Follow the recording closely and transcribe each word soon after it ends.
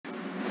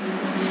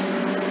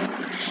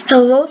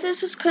Hello,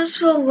 this is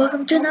Christopher.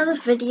 Welcome to another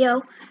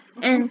video.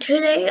 And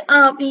today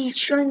I'll be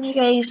showing you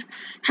guys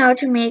how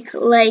to make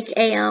like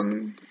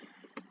a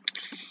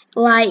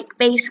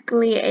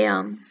basically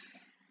a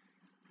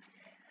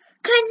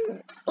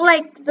kind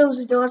like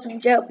those doors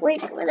in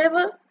jailbreak,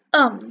 whatever.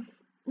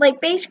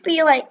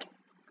 Basically like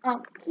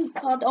key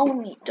card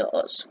only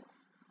doors.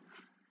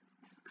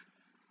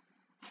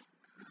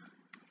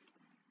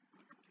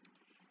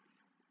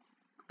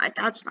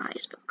 That's not a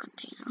spell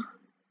container.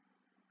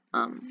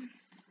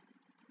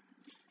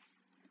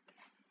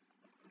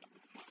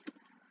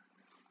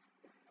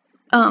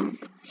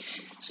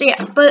 So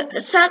yeah,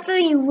 but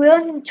sadly you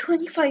will need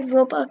 25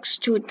 Robux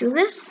to do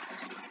this.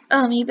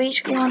 You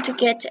basically want to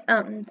get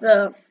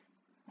the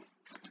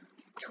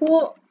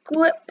tool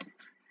grip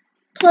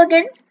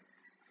plugin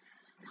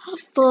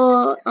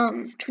for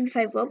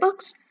 25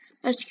 Robux.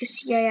 As you can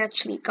see, I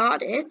actually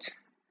got it.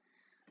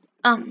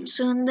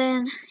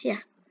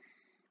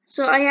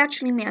 So I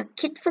actually made a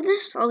kit for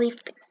this. I'll leave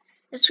the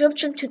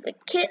description to the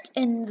kit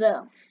in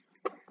the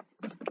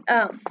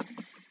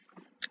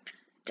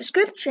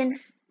description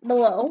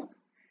below.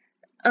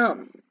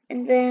 And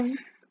then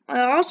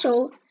I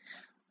also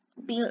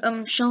be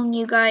showing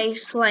you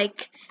guys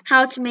like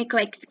how to make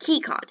like the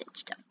key card and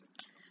stuff.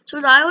 So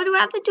what I would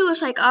rather do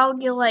is like I'll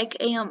get like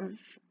a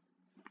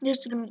this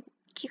is the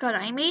key card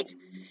I made.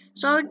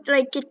 So I would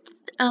like get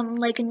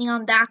like a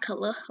neon dark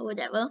color or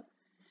whatever.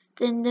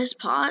 Then this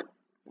part,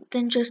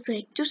 then just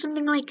like do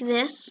something like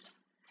this.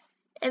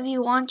 If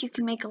you want, you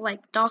can make it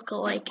like darker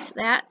like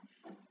that,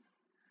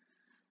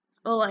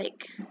 or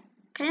like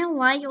kind of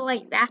light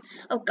like that.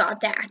 Oh god,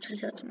 that actually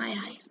hurts my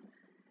eyes.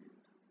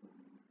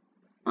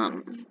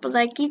 But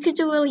like you could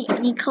do really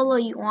any color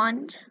you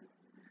want.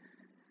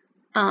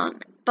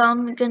 But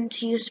I'm going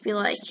to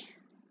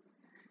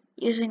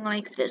using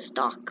like this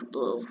dark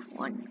blue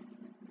one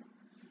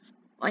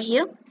right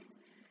here.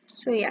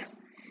 So yeah,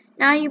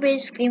 now you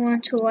basically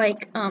want to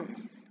like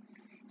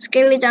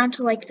scale it down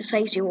to like the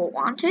size you will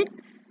want it.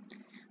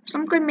 So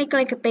I'm going to make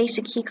like a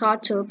basic key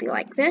card, so it'll be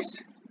like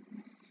this,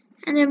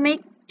 and then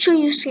make sure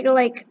you scale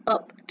like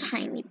up a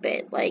tiny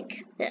bit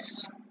like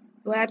this.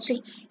 Well,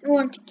 actually, you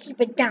want to keep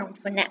it down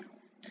for now.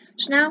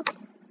 So now,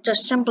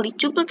 just simply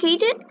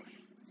duplicate it.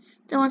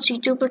 Then once you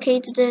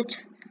duplicated it,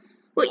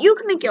 well, you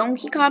can make your own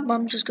keycard, but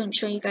I'm just going to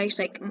show you guys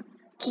like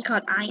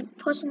keycard I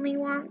personally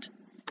want,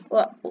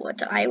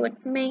 what I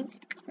would make,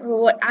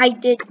 or what I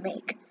did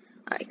make,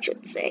 I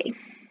should say.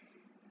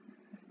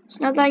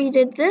 So now that you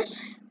did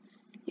this,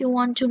 you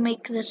want to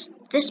make this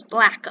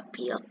black up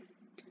here.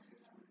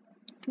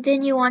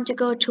 Then you want to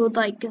go to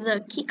like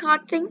the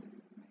keycard thing,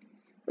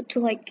 to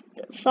like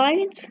the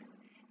sides,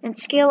 and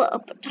scale it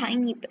up a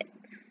tiny bit.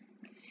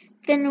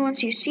 Then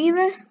once you see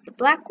the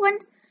black one,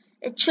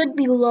 it should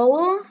be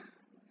lower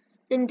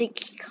than the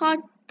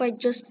keycard by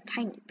just a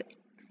tiny bit.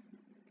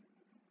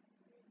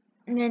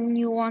 And then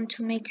you want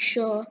to make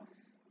sure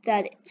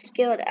that it's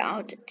scaled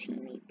out a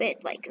teeny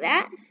bit like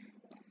that,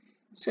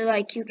 so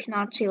like you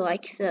cannot see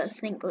like the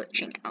thing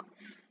glitching out.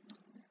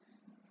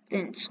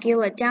 Then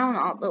scale it down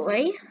all the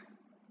way.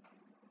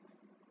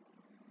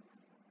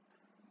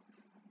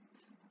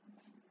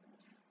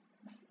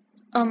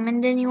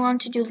 And then you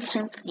want to do the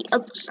same for the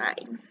other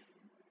side.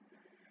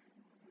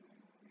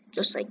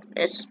 Just like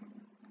this.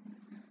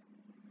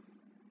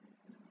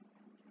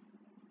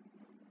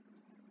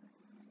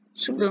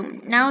 So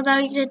boom. Now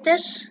that we did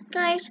this,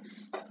 guys,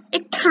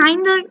 it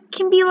kinda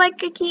can be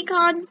like a key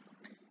card.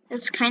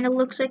 This kinda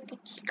looks like a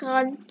key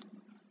card.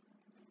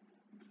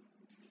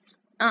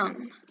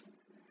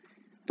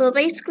 But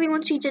basically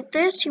once you did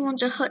this, you want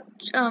to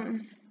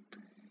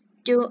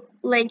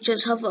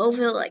just hover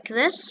over it like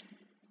this.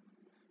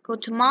 Go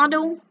to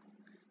model,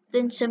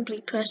 then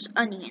simply press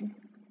onion.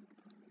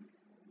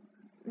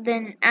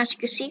 Then as you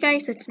can see,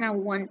 guys, it's now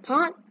one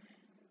part.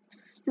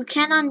 You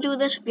can undo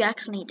this if you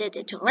accidentally did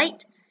it too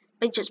late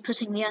by just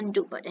pressing the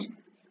undo button.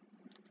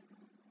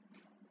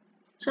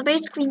 So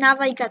basically now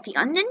that you got the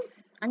onion,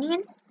 I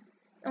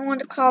want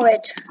to call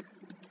it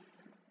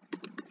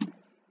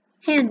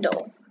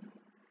handle,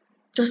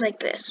 just like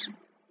this.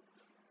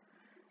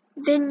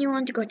 Then you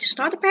want to go to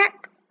starter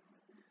pack,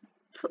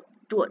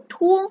 do a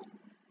tool,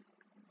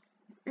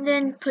 and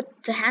then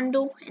put the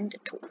handle in the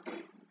tool.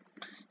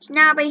 So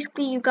now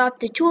basically you got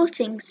the tool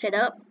thing set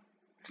up,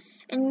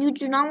 and you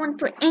do not want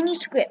to put any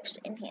scripts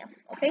in here,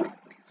 okay?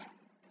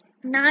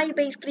 Now you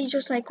basically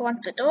just like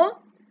want the door,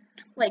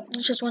 like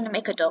you just want to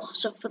make a door.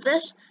 So for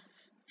this,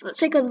 for the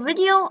sake of the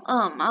video,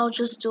 I'll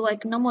just do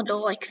like a normal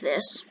door like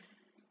this.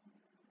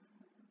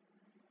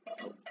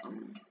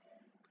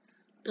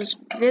 Just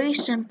very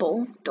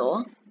simple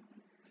door.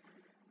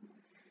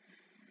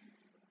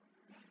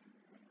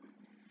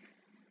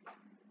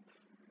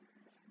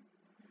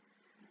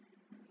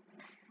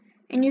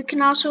 And you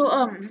can also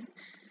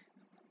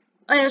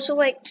I also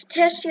like to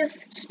test your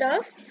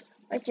stuff,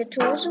 like your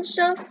tools and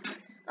stuff,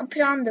 and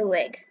put on the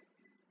rig.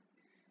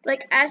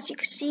 Like as you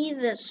can see,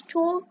 this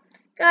tool,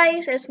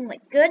 guys, isn't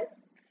like good.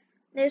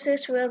 This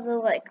is where the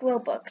like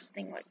Roblox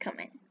thing would come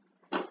in.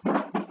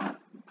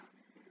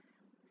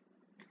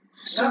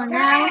 So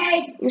now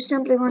you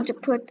simply want to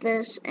put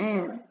this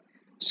in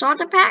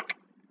starter pack.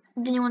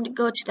 Then you want to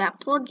go to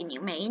that plugin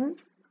you made.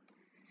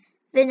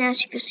 Then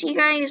as you can see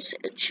guys,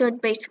 it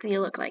should basically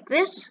look like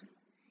this.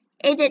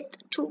 Edit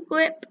tool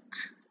grip.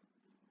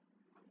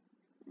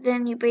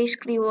 Then you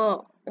basically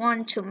will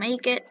want to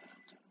make it.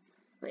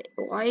 Wait,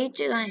 why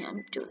did I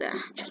do that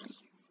actually?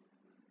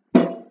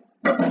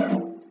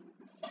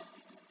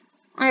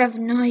 I have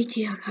no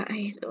idea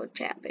guys what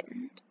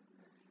happened.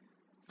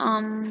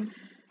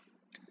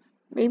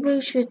 Maybe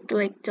we should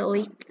like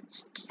delete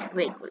this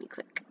rig really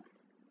quick.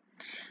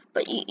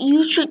 But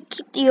you should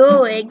keep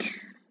your rig.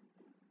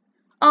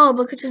 Oh,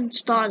 because it's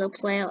starter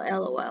player,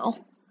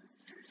 lol.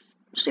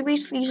 So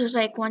basically you just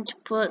like want to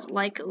put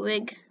like a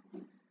rig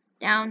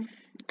down,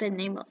 then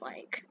name it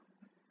like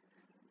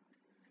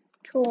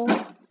tool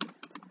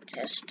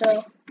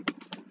tester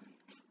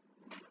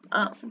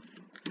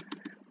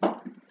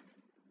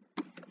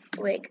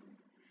rig.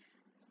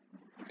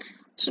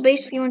 So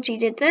basically once you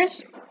did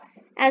this,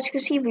 as you can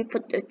see, we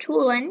put the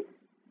tool in.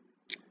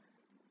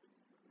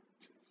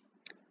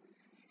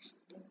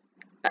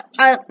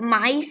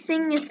 My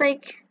thing is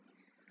like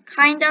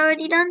kinda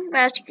already done, but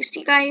as you can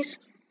see guys,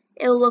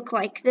 it'll look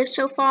like this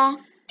so far.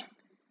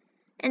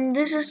 And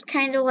this is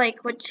kind of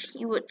like what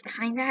you would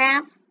kinda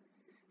have.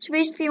 So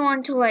basically you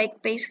want to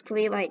like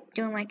basically like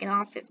doing like an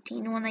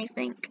R15 one, I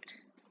think.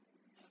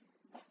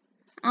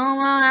 Oh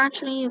well,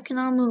 actually you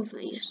cannot move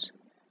these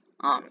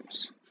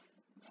arms.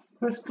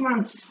 Come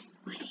on.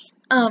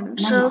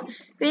 So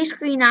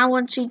basically now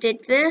once you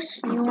did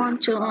this, you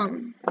want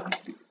to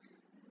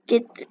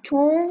get the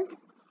tool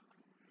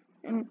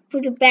and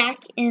put it back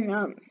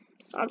in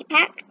starter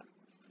pack.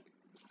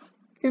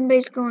 Then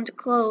basically want to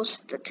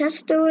close the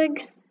tester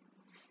rig.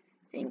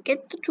 Then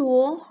get the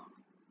tool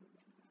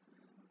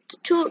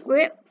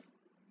grip,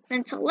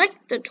 then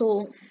select the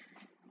tool.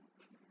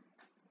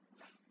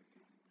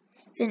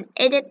 Then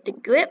edit the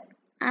grip.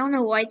 I don't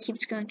know why it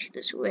keeps going to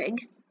this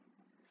rig.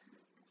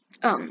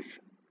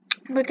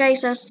 But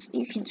guys, as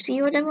you can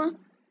see, whatever.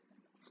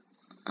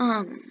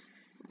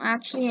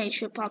 Actually, I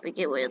should probably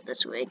get rid of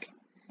this rig.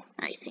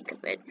 I think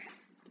of it.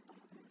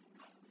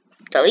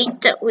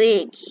 Delete the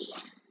wig.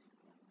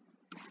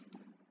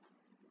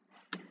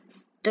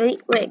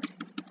 Delete wig.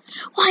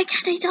 Why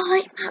can't I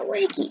delete my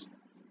wiggy?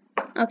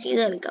 Okay,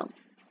 there we go.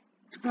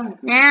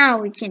 Now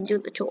we can do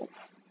the tool.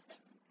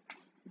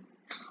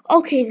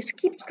 Okay, this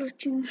keeps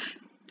glitching.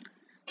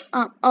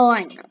 Oh,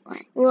 I know.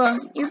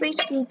 Well, you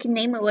basically can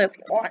name it whatever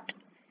you want.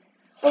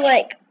 But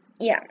like,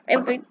 yeah,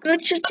 if it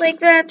glitches like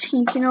that,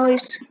 you can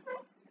always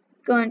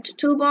go into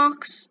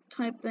toolbox,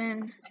 type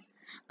in,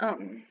 what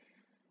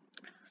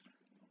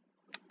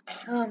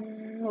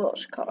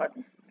was it called?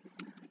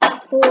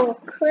 For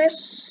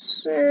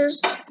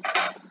Chris's,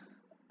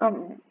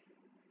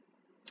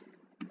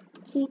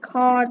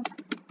 keycard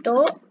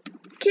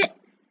kit,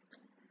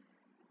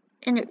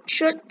 and it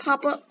should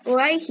pop up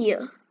right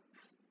here.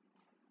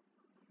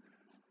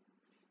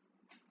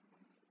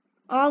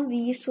 All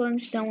these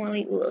ones don't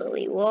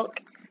really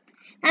work.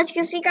 As you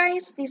can see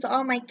guys, these are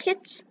all my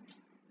kits.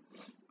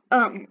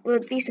 Well,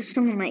 these are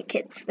some of my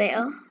kits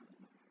there.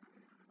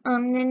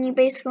 Then you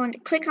basically want to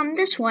click on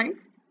this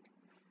one.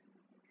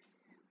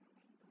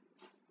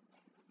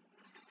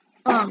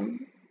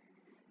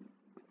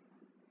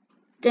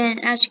 Then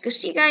as you can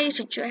see guys,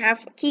 it should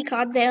have a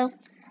keycard there.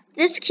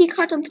 This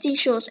keycard I'm pretty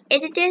sure is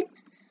edited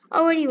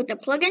already with the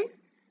plugin.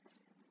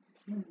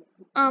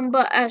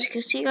 But as you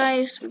can see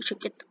guys, we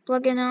should get the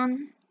plugin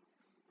on.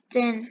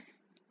 Then,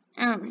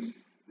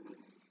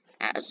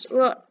 as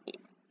well,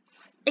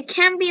 it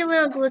can be a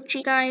little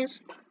glitchy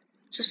guys.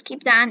 Just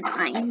keep that in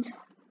mind.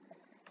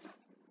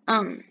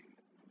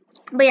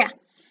 But yeah.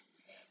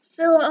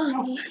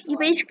 So, you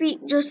basically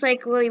just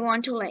like really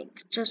want to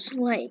like, just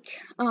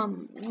like,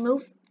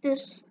 move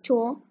this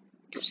tool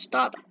to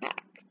starter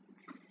pack.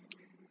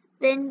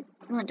 Then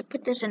you want to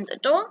put this in the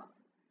door.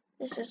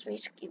 This is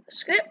basically the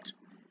script.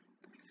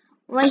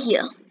 Right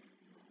here.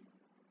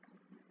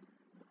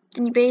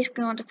 Then you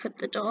basically want to put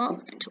the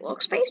door into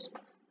workspace.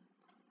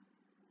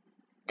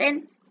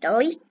 Then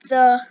delete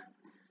the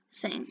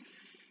thing.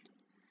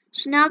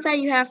 So now that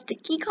you have the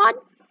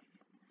keycard,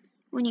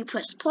 when you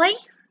press play,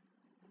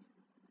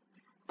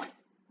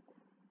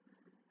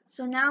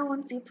 so now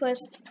once you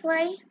press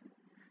play,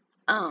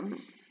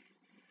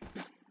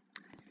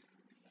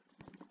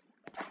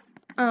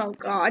 oh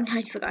god,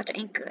 I forgot to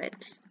anchor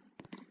it.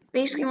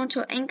 Basically, you want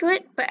to anchor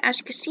it, but as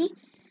you can see,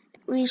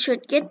 we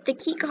should get the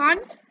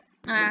keycard.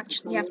 I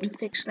actually have to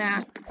fix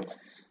that.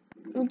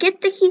 We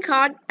get the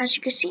keycard. As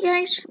you can see,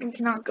 guys, we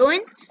cannot go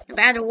in no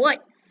matter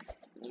what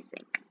you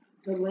think.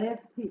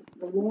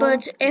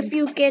 But if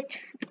you get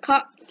the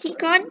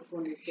keycard,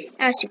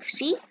 as you can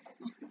see,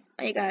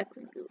 I got a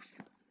quick goof.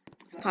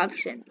 Probably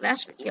said in the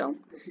last video.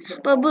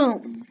 But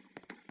boom.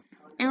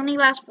 It only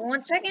lasts for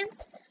 1 second,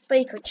 but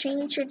you could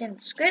change it in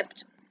the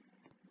script.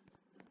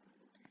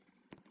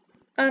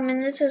 And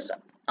this is,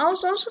 I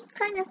was also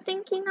kind of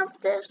thinking of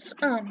this,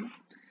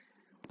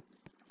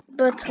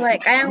 but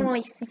like I don't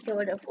really think it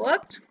would have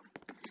worked.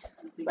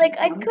 But Like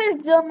I could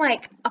have done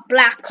like a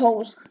black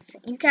hole.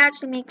 You can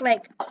actually make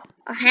like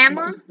a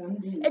hammer,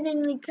 and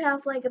then you could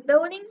have like a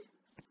building,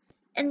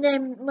 and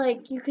then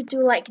like you could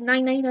do like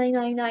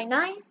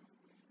 99999,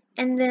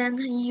 and then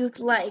you'd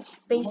like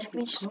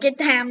basically just get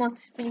the hammer.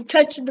 When you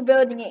touch the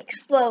building, it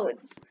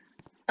explodes.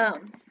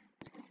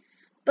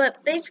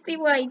 But basically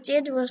what I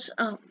did was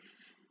it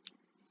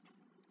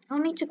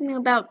only took me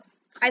about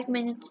 5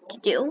 minutes to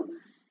do.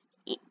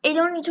 It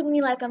only took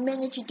me like a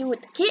minute to do with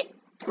the kit,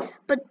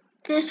 but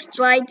this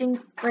slide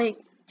didn't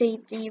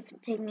even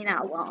take me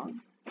that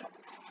long.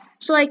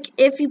 So like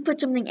if you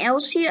put something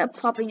else here, it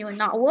probably would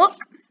not work.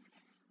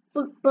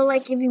 But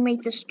like if you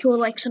make this tool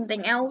like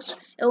something else,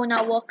 it will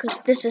not work because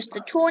this is the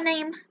tool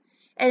name,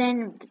 and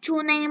then the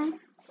tool name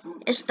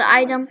is the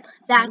item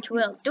that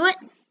will do it.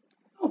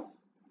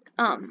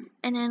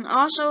 And then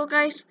also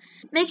guys,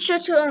 make sure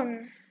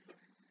to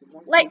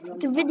like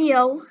the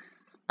video,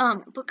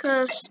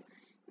 because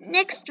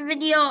next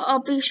video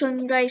I'll be showing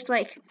you guys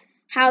like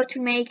how to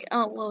make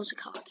what was it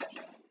called?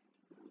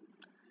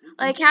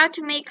 Like how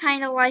to make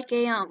kind of like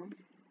a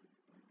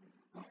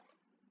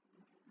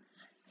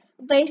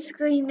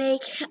basically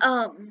make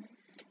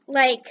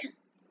like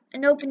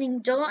an opening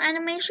door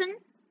animation.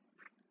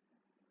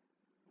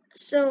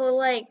 So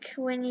like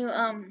when you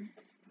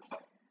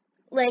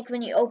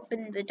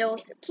open the door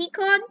with the key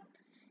card,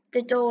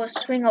 the door will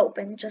swing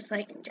open just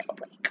like in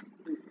Jailbreak.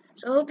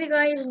 So I hope you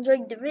guys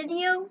enjoyed the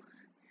video.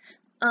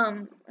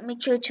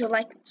 Make sure to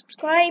like and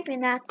subscribe,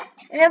 and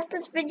if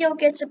this video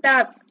gets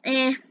about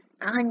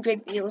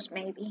 100 views,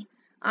 maybe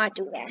I'll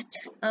do that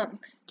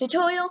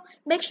tutorial.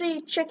 Make sure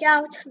you check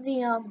out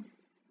the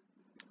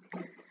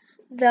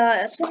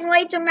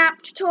simulator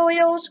map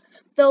tutorials.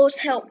 Those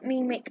help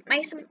me make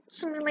my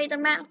simulator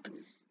map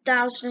that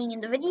I was doing in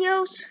the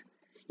videos.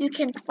 You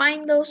can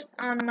find those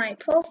on my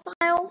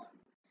profile.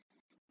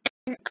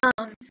 And,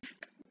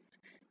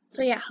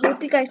 so yeah,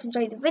 hope you guys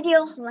enjoyed the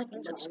video. Like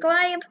and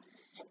subscribe,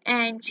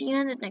 and see you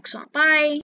in the next one. Bye.